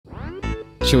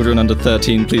Children under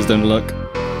 13, please don't look.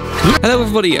 Hello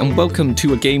everybody and welcome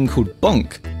to a game called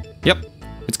Bonk. Yep,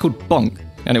 it's called Bonk,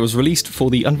 and it was released for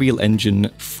the Unreal Engine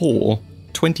 4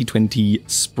 2020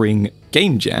 Spring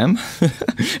Game Jam,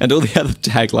 and all the other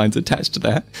taglines attached to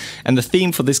that. And the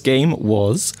theme for this game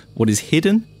was, what is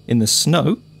hidden in the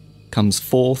snow comes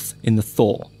forth in the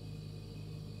thaw.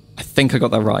 I think I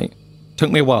got that right.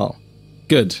 Took me a while.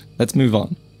 Good, let's move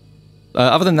on.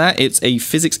 Other than that, it's a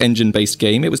physics engine based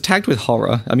game. It was tagged with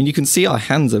horror. I mean, you can see our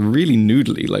hands are really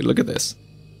noodly, like look at this.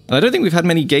 And I don't think we've had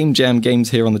many Game Jam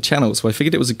games here on the channel, so I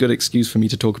figured it was a good excuse for me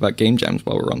to talk about Game Jams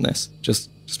while we're on this, just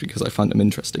because I find them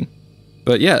interesting.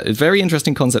 But yeah, it's a very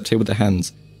interesting concept here with the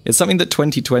hands. It's something that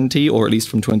 2020, or at least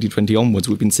from 2020 onwards,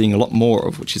 we've been seeing a lot more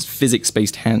of, which is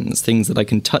physics-based hands, things that I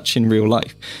can touch in real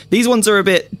life. These ones are a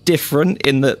bit different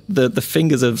in that the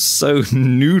fingers are so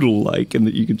noodle-like and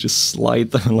that you can just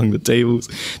slide them along the tables.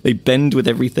 They bend with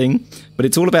everything, but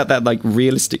it's all about that like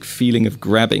realistic feeling of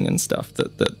grabbing and stuff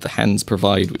that the hands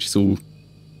provide, which is all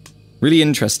really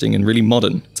interesting and really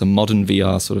modern. It's a modern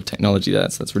VR sort of technology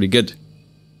there, so that's really good.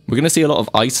 We're going to see a lot of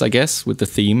ice, I guess, with the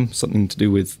theme, something to do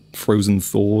with frozen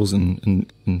thaws and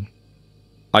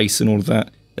ice and all of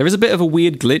that. There is a bit of a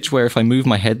weird glitch where if I move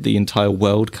my head, the entire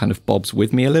world kind of bobs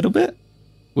with me a little bit,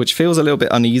 which feels a little bit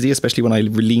uneasy, especially when I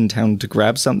lean down to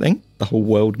grab something. The whole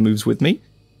world moves with me,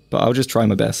 but I'll just try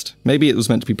my best. Maybe it was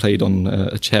meant to be played on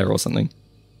a chair or something.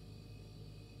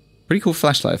 Pretty cool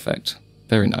flashlight effect.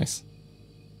 Very nice.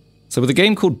 So with a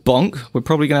game called Bonk, we're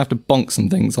probably going to have to bonk some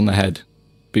things on the head.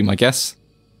 Be my guess.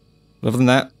 Other than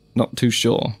that, not too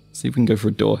sure. See if we can go for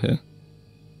a door here.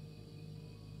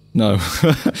 No,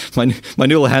 my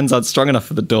noodle hands aren't strong enough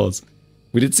for the doors.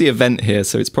 We did see a vent here,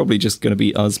 so it's probably just going to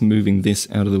be us moving this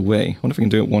out of the way. I wonder if I can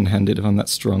do it one-handed if I'm that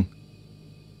strong.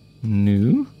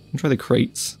 No. I'll try the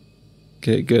crates.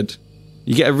 Okay, good.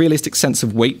 You get a realistic sense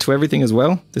of weight to everything as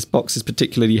well. This box is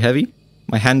particularly heavy.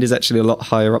 My hand is actually a lot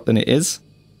higher up than it is.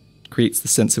 It creates the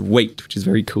sense of weight, which is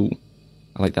very cool.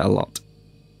 I like that a lot.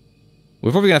 We're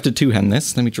probably going to have to two-hand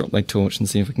this. Let me drop my torch and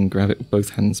see if I can grab it with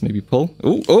both hands, maybe pull.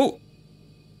 Oh, oh!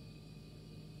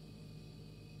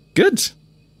 Good!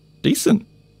 Decent.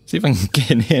 See if I can get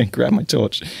in here and grab my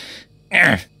torch.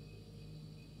 There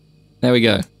we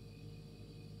go.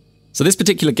 So this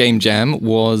particular game jam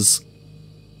was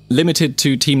limited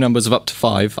to team numbers of up to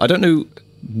 5. I don't know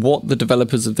what the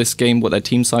developers of this game, what their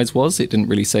team size was. It didn't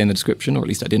really say in the description, or at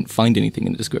least I didn't find anything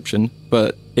in the description.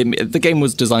 But the game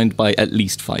was designed by at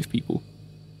least 5 people.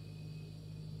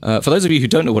 For those of you who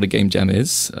don't know what a game jam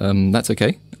is, that's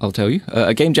okay, I'll tell you.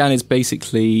 A game jam is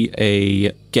basically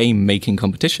a game-making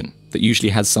competition that usually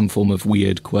has some form of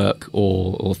weird quirk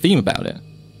or theme about it.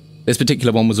 This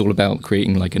particular one was all about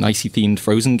creating like an icy-themed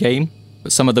Frozen game,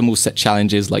 but some of them will set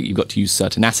challenges like you've got to use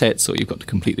certain assets or you've got to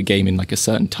complete the game in like a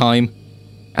certain time.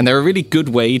 And they're a really good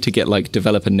way to get like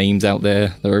developer names out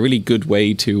there. They're a really good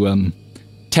way to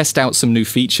test out some new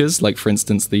features, like for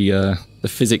instance the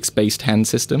physics-based hand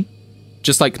system.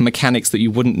 Just like mechanics that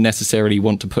you wouldn't necessarily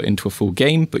want to put into a full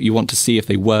game, but you want to see if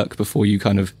they work before you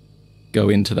kind of go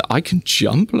into the... I can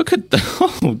jump? Look at that!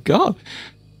 Oh god!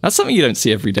 That's something you don't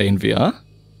see every day in VR.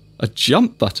 A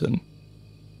jump button.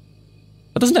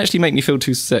 That doesn't actually make me feel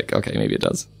too sick. Okay, maybe it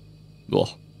does. Ugh.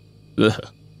 Ugh.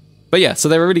 But yeah, so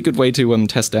they're a really good way to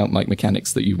test out like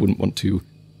mechanics that you wouldn't want to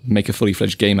make a fully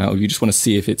fledged game out of. You just want to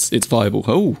see if it's viable.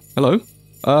 Oh, hello.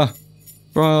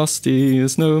 Frosty the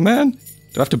Snowman.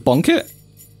 Do I have to bonk it?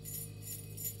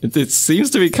 It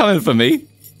seems to be coming for me.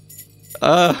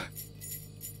 Let's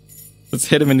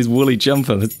hit him in his woolly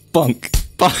jumper. Let's bonk.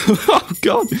 Oh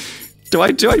god. Do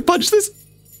I punch this?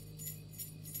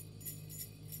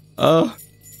 I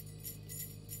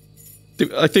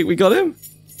think we got him.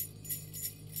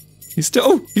 He's still...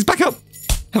 Oh, he's back up.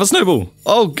 Have a snowball.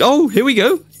 Oh, here we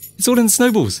go. It's all in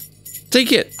snowballs.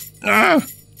 Take it.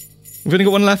 We've only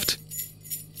got one left.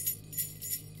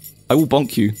 I will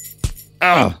bonk you.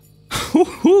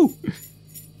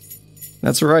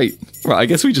 That's right. Right, I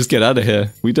guess we just get out of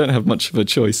here. We don't have much of a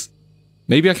choice.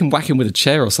 Maybe I can whack him with a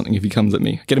chair or something if he comes at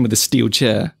me. Get him with a steel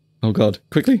chair. Oh god.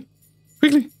 Quickly.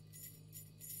 Quickly.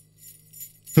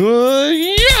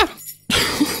 Yeah!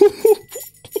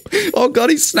 Oh god,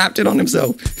 he snapped it on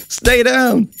himself. Stay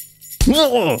down.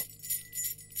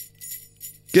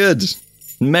 Good.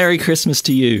 Merry Christmas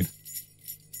to you.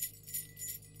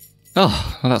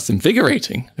 Oh, well, that's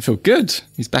invigorating. I feel good.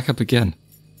 He's back up again.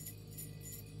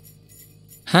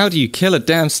 How do you kill a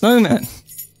damn snowman?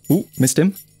 Ooh, missed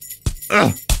him.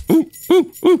 Ooh.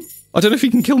 I don't know if he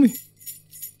can kill me.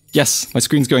 Yes, my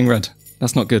screen's going red.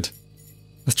 That's not good.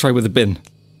 Let's try with a bin.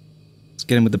 Let's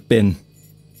get him with the bin.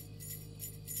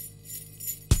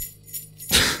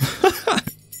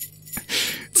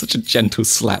 such a gentle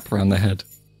slap around the head.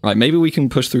 Right, maybe we can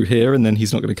push through here and then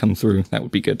he's not going to come through. That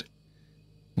would be good.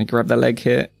 Let me grab that leg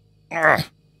here. Ugh.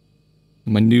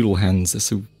 My noodle hands are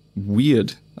so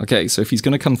weird. Okay, so if he's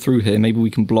going to come through here, maybe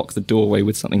we can block the doorway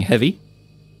with something heavy.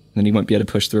 And then he won't be able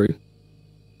to push through.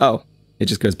 Oh, it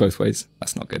just goes both ways.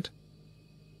 That's not good.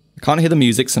 I can't hear the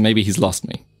music, so maybe he's lost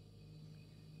me.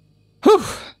 Whew.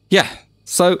 Yeah,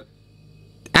 so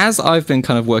as I've been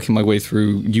kind of working my way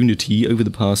through Unity over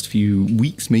the past few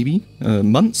weeks, maybe,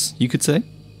 months, you could say,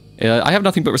 I have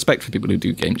nothing but respect for people who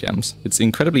do game jams. It's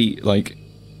incredibly, like,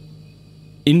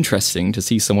 interesting to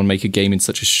see someone make a game in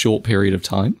such a short period of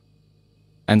time.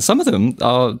 And some of them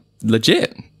are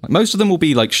legit. Most of them will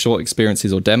be like short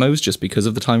experiences or demos just because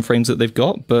of the time frames that they've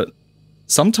got, but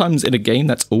sometimes in a game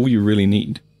that's all you really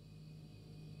need.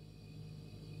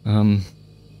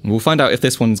 We'll find out if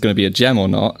this one's going to be a gem or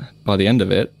not by the end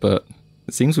of it, but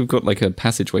it seems we've got like a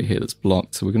passageway here that's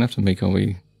blocked, so we're going to have to make our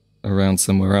way around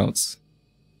somewhere else.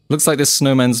 Looks like this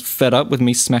snowman's fed up with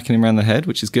me smacking him around the head,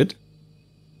 which is good.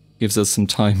 Gives us some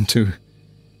time to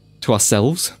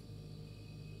ourselves.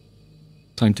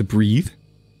 Time to breathe.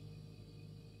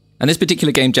 And this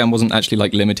particular game jam wasn't actually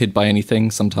like limited by anything.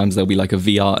 Sometimes there'll be like a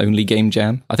VR only game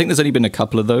jam. I think there's only been a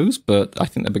couple of those, but I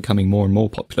think they're becoming more and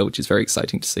more popular, which is very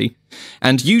exciting to see.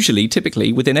 And usually,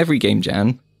 typically, within every game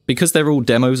jam, because they're all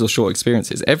demos or short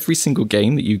experiences, every single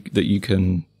game that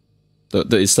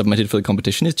is submitted for the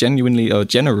competition is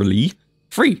generally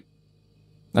free.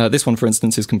 This one, for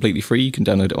instance, is completely free. You can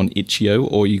download it on itch.io,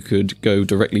 or you could go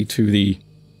directly to the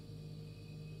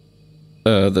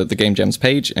Game Jams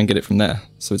page and get it from there.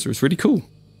 So it's really cool.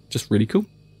 Just really cool.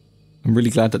 I'm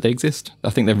really glad that they exist. I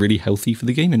think they're really healthy for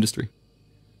the game industry.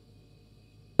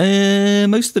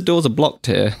 Most of the doors are blocked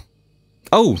here.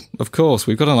 Oh, of course,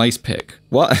 we've got an ice pick.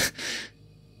 What?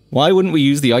 Why wouldn't we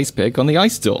use the ice pick on the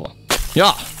ice door?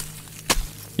 Yeah!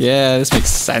 Yeah, this makes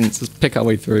sense. Let's pick our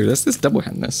way through. Let's double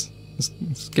hand this.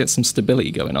 Let's get some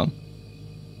stability going on.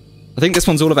 I think this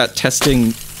one's all about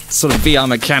testing sort of VR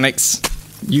mechanics,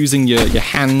 using your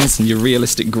hands and your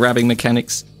realistic grabbing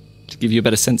mechanics to give you a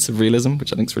better sense of realism,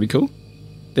 which I think is really cool.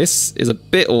 This is a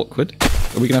bit awkward.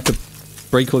 Are we going to have to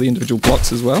break all the individual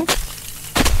blocks as well?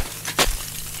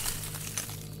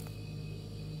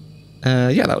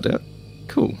 Yeah, that'll do it.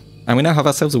 Cool. And we now have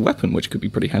ourselves a weapon, which could be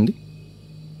pretty handy.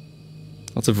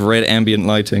 Lots of red ambient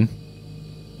lighting.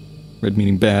 Red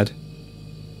meaning bad.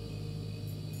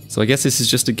 So I guess this is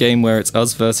just a game where it's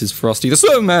us versus Frosty the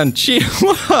Snowman! Chill!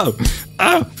 Whoa!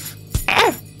 Oh!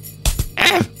 Ah!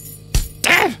 Ah!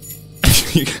 Ah!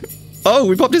 Oh,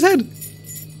 we popped his head!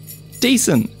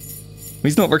 Decent!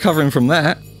 He's not recovering from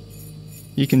that.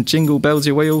 You can jingle bells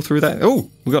your way all through that. Oh!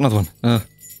 We got another one.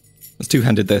 Let's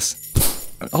two-handed this.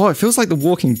 Oh, it feels like the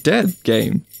Walking Dead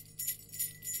game.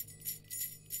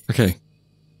 Okay.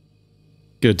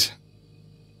 Good.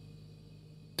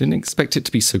 Didn't expect it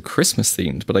to be so Christmas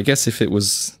themed, but I guess if it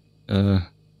was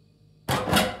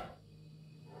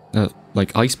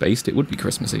like ice based, it would be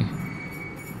Christmassy.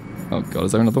 Oh god,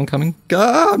 is there another one coming?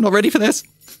 Ah, I'm not ready for this.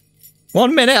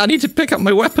 1 minute, I need to pick up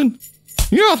my weapon.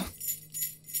 Yeah.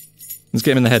 Let's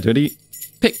get him in the head. Ready?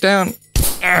 Pick down.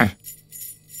 Ah.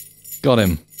 Got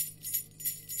him.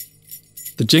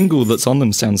 The jingle that's on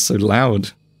them sounds so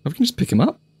loud. We can just pick him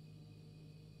up.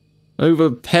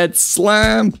 Overhead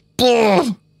slam.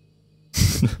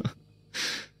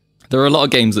 There are a lot of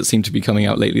games that seem to be coming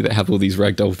out lately that have all these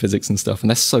ragdoll physics and stuff, and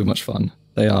they're so much fun.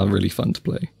 They are really fun to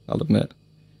play, I'll admit.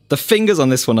 The fingers on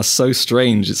this one are so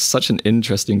strange. It's such an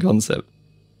interesting concept.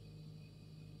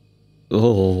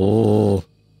 Oh,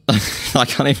 I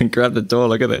can't even grab the door.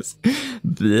 Look at this.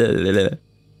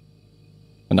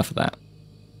 Enough of that.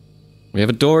 We have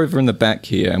a door over in the back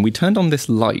here, and we turned on this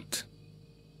light.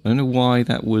 I don't know why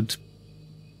that would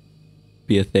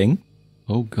be a thing.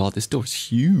 Oh god, this door is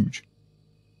huge.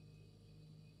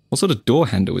 What sort of door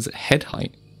handle is it? Head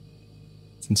height?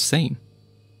 It's insane.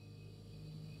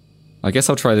 I guess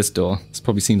I'll try this door. This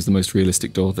probably seems the most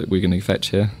realistic door that we're going to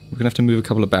fetch here. We're going to have to move a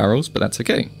couple of barrels, but that's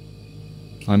okay.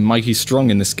 I'm mighty strong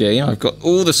in this game. I've got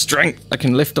all the strength. I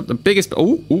can lift up the biggest...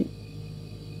 Oh, oh.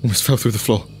 Almost fell through the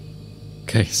floor.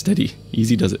 Okay, steady.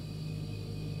 Easy does it.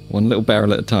 One little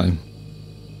barrel at a time.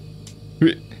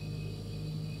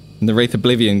 In the Wraith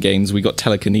Oblivion games, we got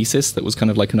telekinesis. That was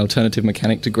kind of like an alternative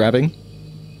mechanic to grabbing.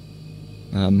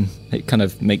 It kind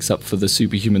of makes up for the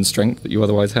superhuman strength that you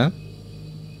otherwise have.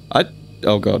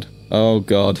 Oh god. Oh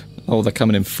god. Oh, they're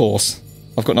coming in force.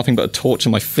 I've got nothing but a torch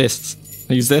in my fists.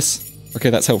 I use this. Okay,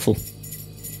 that's helpful.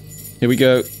 Here we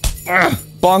go. Ah,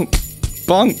 bonk!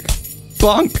 Bonk!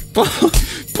 Bonk!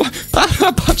 Bonk!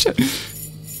 Ah, punch it!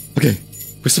 Okay,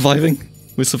 we're surviving.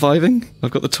 We're surviving.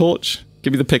 I've got the torch.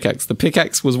 Give me the pickaxe. The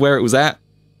pickaxe was where it was at.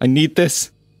 I need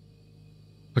this.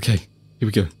 Okay, here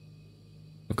we go.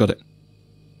 I've got it.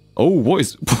 Oh, what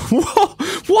is...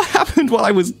 What happened while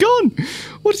I was gone?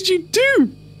 What did you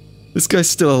do? This guy's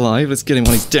still alive. Let's get him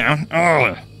while he's down.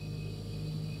 Oh.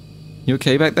 You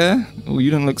okay back there? Oh, you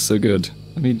don't look so good.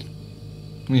 Let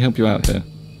me help you out here.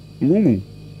 Ooh.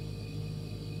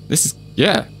 This is...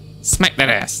 Yeah. Smack that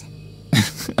ass.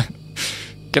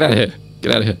 Get out of here.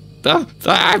 Get out of here.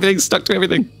 Everything's stuck to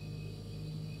everything.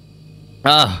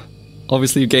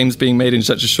 Obviously games being made in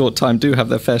such a short time do have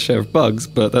their fair share of bugs,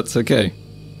 but that's okay.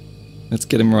 Let's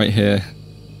get him right here.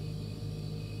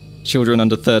 Children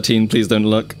under 13, please don't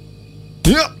look.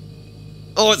 Yeah.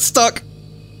 Oh, it's stuck.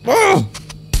 Oh.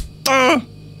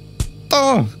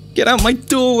 Get out my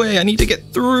doorway. I need to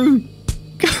get through.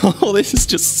 Oh, this is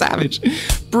just savage.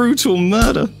 Brutal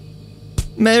murder.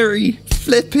 Merry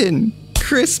flippin'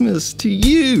 Christmas to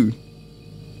you.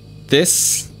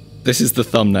 This is the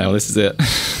thumbnail. This is it.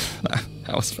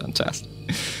 That was fantastic.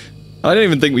 I don't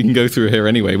even think we can go through here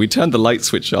anyway. We turned the light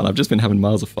switch on. I've just been having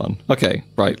miles of fun. Okay,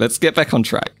 right. Let's get back on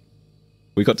track.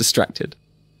 We got distracted.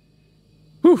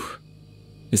 Whew.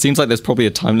 It seems like there's probably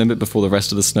a time limit before the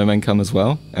rest of the snowmen come as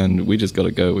well. And we just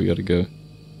gotta go. We gotta go.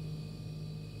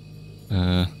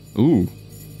 Ooh.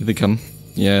 Here they come.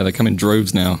 Yeah, they come in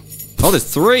droves now. Oh,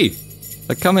 there's 3!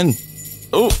 They're coming.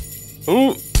 Oh.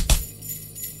 Ooh.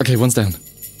 Okay, one's down.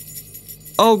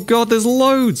 Oh god, there's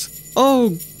loads!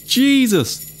 Oh,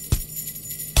 Jesus!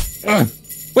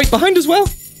 Wait, behind as well?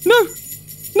 No!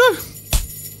 No!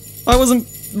 I wasn't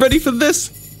ready for this!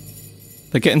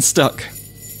 They're getting stuck.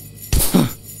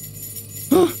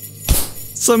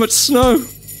 So much snow!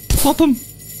 Pop 'em!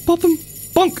 Pop 'em!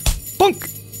 Bonk! Bonk!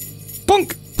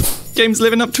 Bonk! Game's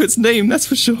living up to its name, that's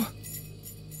for sure.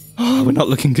 Oh, we're not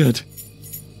looking good.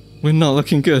 We're not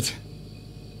looking good.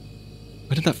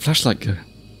 Where did that flashlight go?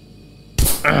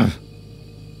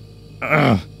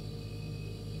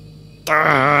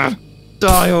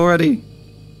 Die already!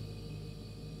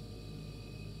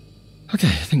 Okay,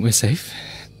 I think we're safe.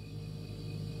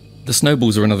 The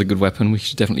snowballs are another good weapon. We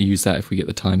should definitely use that if we get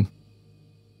the time.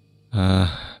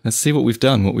 Let's see what we've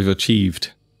done, what we've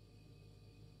achieved.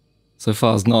 So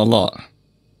far, it's not a lot.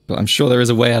 But I'm sure there is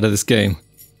a way out of this game.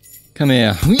 Come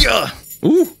here.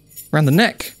 Ooh! Around the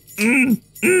neck.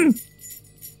 It's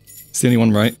the only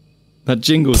one right. That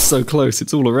jingle's so close,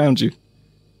 it's all around you.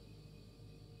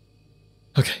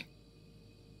 Okay.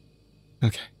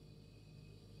 Okay.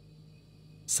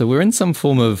 So we're in some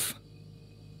form of...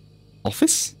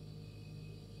 office?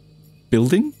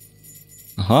 Building?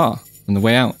 Aha, on the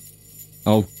way out.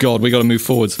 Oh god, we gotta move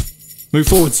forwards. Move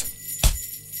forwards!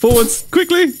 Forwards,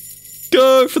 quickly!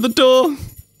 Go for the door!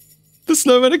 The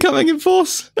snowmen are coming in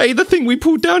force! Hey, the thing we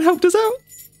pulled down helped us out!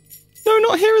 No,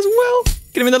 not here as well!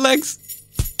 Get him in the legs!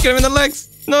 Get him in the legs!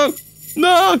 No!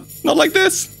 No! Not like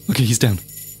this! Okay, he's down.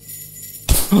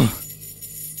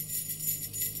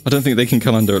 I don't think they can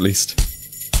come under, at least.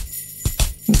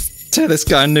 Let's tear this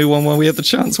guy a new one while we have the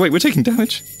chance. Wait, we're taking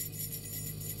damage?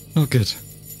 Oh, good.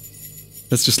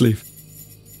 Let's just leave.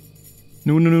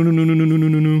 No, no, no, no, no, no, no, no,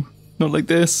 no, no. Not like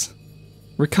this.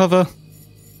 Recover.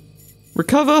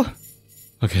 Recover!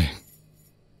 Okay.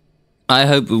 I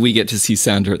hope we get to see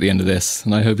Santa at the end of this,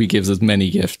 and I hope he gives us many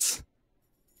gifts.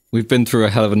 We've been through a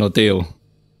hell of an ordeal.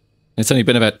 It's only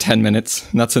been about 10 minutes,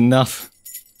 and that's enough.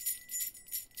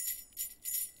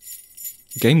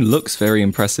 The game looks very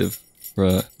impressive.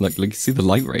 For, like, see the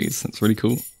light rays, that's really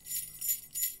cool.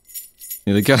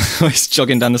 Here they go, he's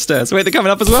jogging down the stairs. Wait, they're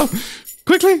coming up as well!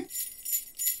 Quickly!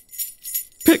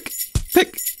 Pick!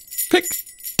 Pick! Pick!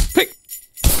 Pick!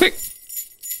 Pick!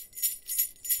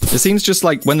 It seems just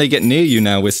like when they get near you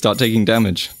now, we start taking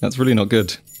damage. That's really not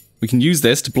good. We can use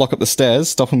this to block up the stairs,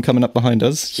 stop them coming up behind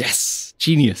us. Yes!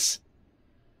 Genius.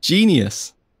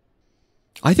 Genius.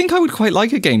 I think I would quite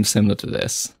like a game similar to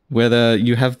this, where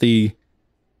you have the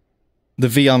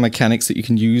VR mechanics that you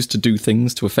can use to do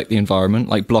things to affect the environment,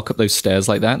 like block up those stairs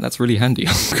like that. That's really handy.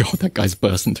 Oh god, that guy's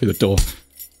bursting through the door.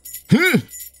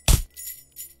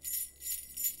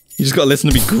 You just gotta listen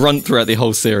to me grunt throughout the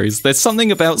whole series. There's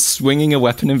something about swinging a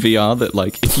weapon in VR that,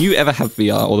 like, if you ever have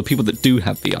VR, or the people that do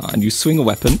have VR, and you swing a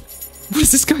weapon... What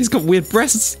is this guy? He's got weird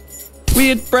breasts!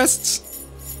 Weird breasts!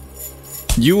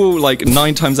 You will, like,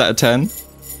 9 times out of 10,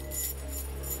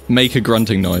 make a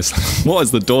grunting noise. What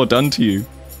has the door done to you?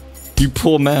 You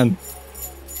poor man.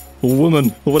 Or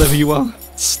woman, or whatever you are.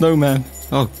 Snowman.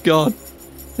 Oh god.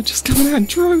 They're just coming out in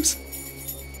droves.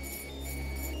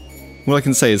 All I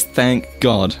can say is thank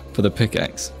God for the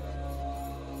pickaxe.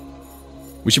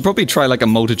 We should probably try like a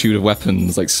multitude of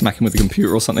weapons, like smacking with the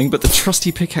computer or something, but the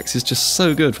trusty pickaxe is just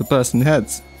so good for bursting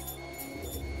heads.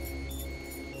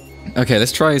 Okay,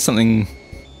 let's try something.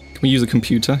 Can we use a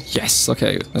computer? Yes,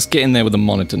 okay. Let's get in there with a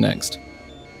monitor next.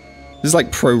 This is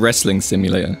like pro wrestling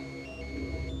simulator.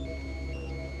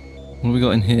 What do we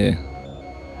got in here?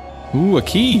 Ooh, a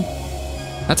key.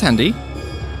 That's handy.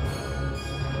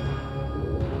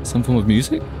 Some form of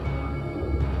music?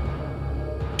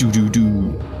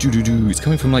 Do-do-do. Do-do-do. It's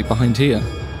coming from like behind here.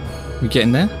 We get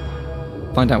in there?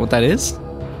 Find out what that is?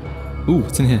 Ooh,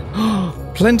 what's in here?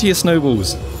 Plenty of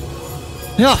snowballs.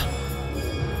 Yeah.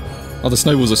 Oh, the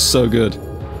snowballs are so good.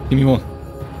 Give me more.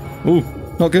 Ooh,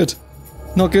 not good.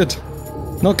 Not good.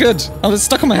 Not good. Oh, it's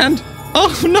stuck on my hand.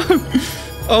 Oh, no.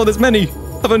 Oh, there's many.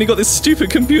 I've only got this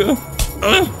stupid computer.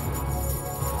 Oh,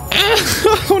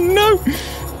 no.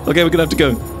 Okay, we're gonna have to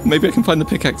go. Maybe I can find the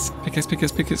pickaxe.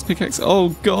 Pickaxe. Oh,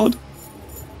 God.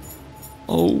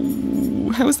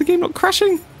 Oh, how is the game not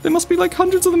crashing? There must be like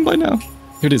hundreds of them by now.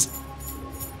 Here it is.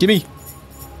 Gimme.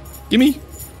 Gimme.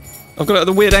 I've got it at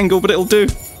a weird angle, but it'll do.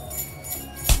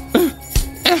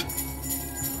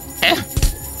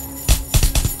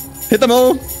 Hit them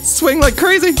all. Swing like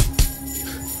crazy.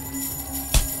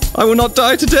 I will not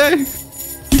die today.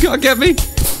 You can't get me.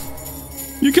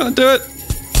 You can't do it.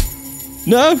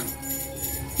 No.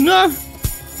 No.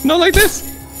 Not like this.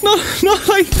 Not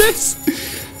like this.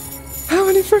 How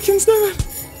many freaking snowmen?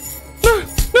 No.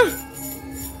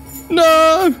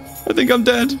 No. I think I'm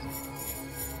dead.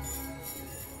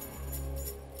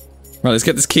 Right, let's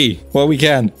get this key while we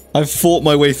can. I've fought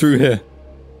my way through here.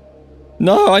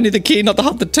 No, I need the key, not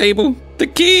the table. The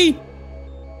key!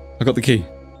 I got the key.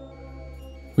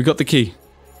 We got the key.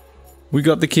 We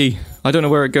got the key. I don't know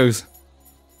where it goes.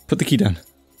 Put the key down.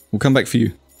 We'll come back for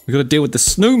you. We gotta deal with the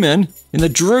snowmen in the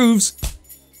droves.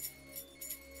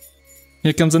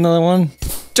 Here comes another one.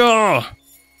 Duh!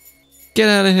 Get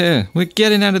out of here. We're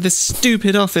getting out of this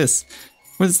stupid office.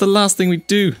 Well, it's the last thing we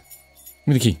do. Give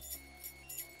me the key.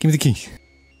 Give me the key.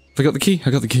 Have I got the key?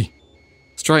 I got the key.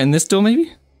 Let's try it in this door,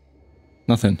 maybe?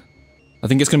 Nothing. I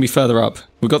think it's gonna be further up.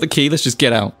 We've got the key, let's just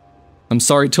get out. I'm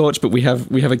sorry, Torch, but we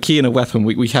have a key and a weapon.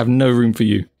 We have no room for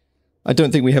you. I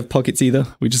don't think we have pockets either.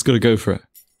 We just gotta go for it.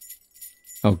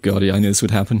 Oh god, yeah, I knew this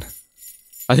would happen.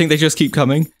 I think they just keep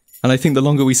coming, and I think the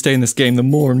longer we stay in this game, the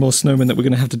more and more snowmen that we're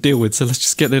gonna have to deal with, so let's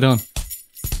just get it on.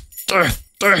 Okay,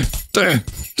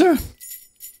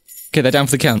 they're down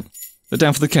for the count. They're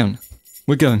down for the count.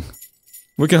 We're going.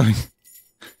 We're going.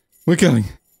 We're going.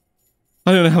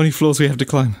 I don't know how many floors we have to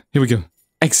climb. Here we go.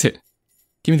 Exit.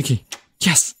 Give me the key.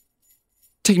 Yes!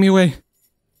 Take me away.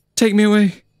 Take me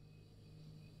away.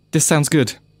 This sounds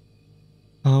good.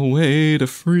 Our way to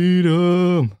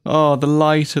freedom. Oh, the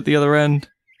light at the other end.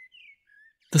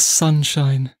 The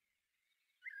sunshine.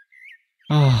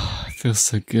 Oh, it feels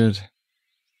so good.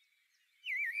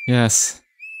 Yes.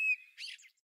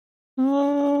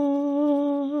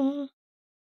 To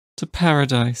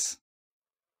paradise.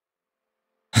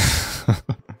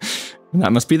 And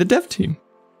that must be the dev team.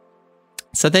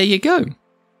 So there you go.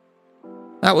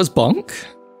 That was Bonk.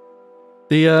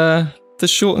 The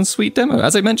short and sweet demo.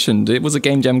 As I mentioned, it was a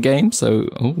Game Jam game, so...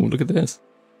 Oh, look at this.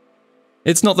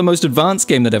 It's not the most advanced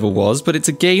game that ever was, but it's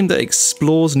a game that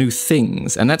explores new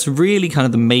things, and that's really kind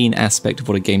of the main aspect of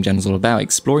what a Game Jam is all about.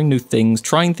 Exploring new things,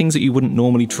 trying things that you wouldn't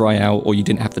normally try out, or you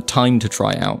didn't have the time to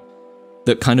try out,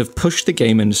 that kind of push the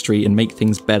game industry and make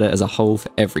things better as a whole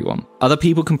for everyone. Other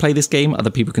people can play this game,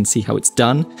 other people can see how it's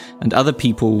done, and other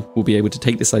people will be able to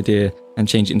take this idea and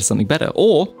change it into something better.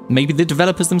 Or maybe the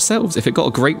developers themselves, if it got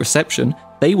a great reception,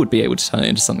 they would be able to turn it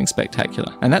into something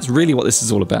spectacular. And that's really what this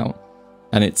is all about.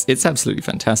 And it's absolutely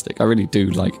fantastic. I really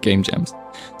do like game jams.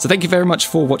 So thank you very much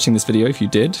for watching this video if you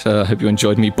did. I hope you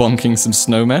enjoyed me bonking some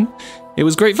snowmen. It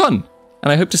was great fun.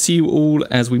 And I hope to see you all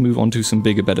as we move on to some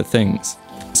bigger, better things.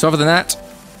 So other than that,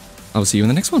 I will see you in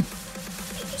the next one.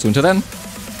 So until then,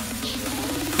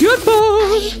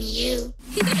 goodbye!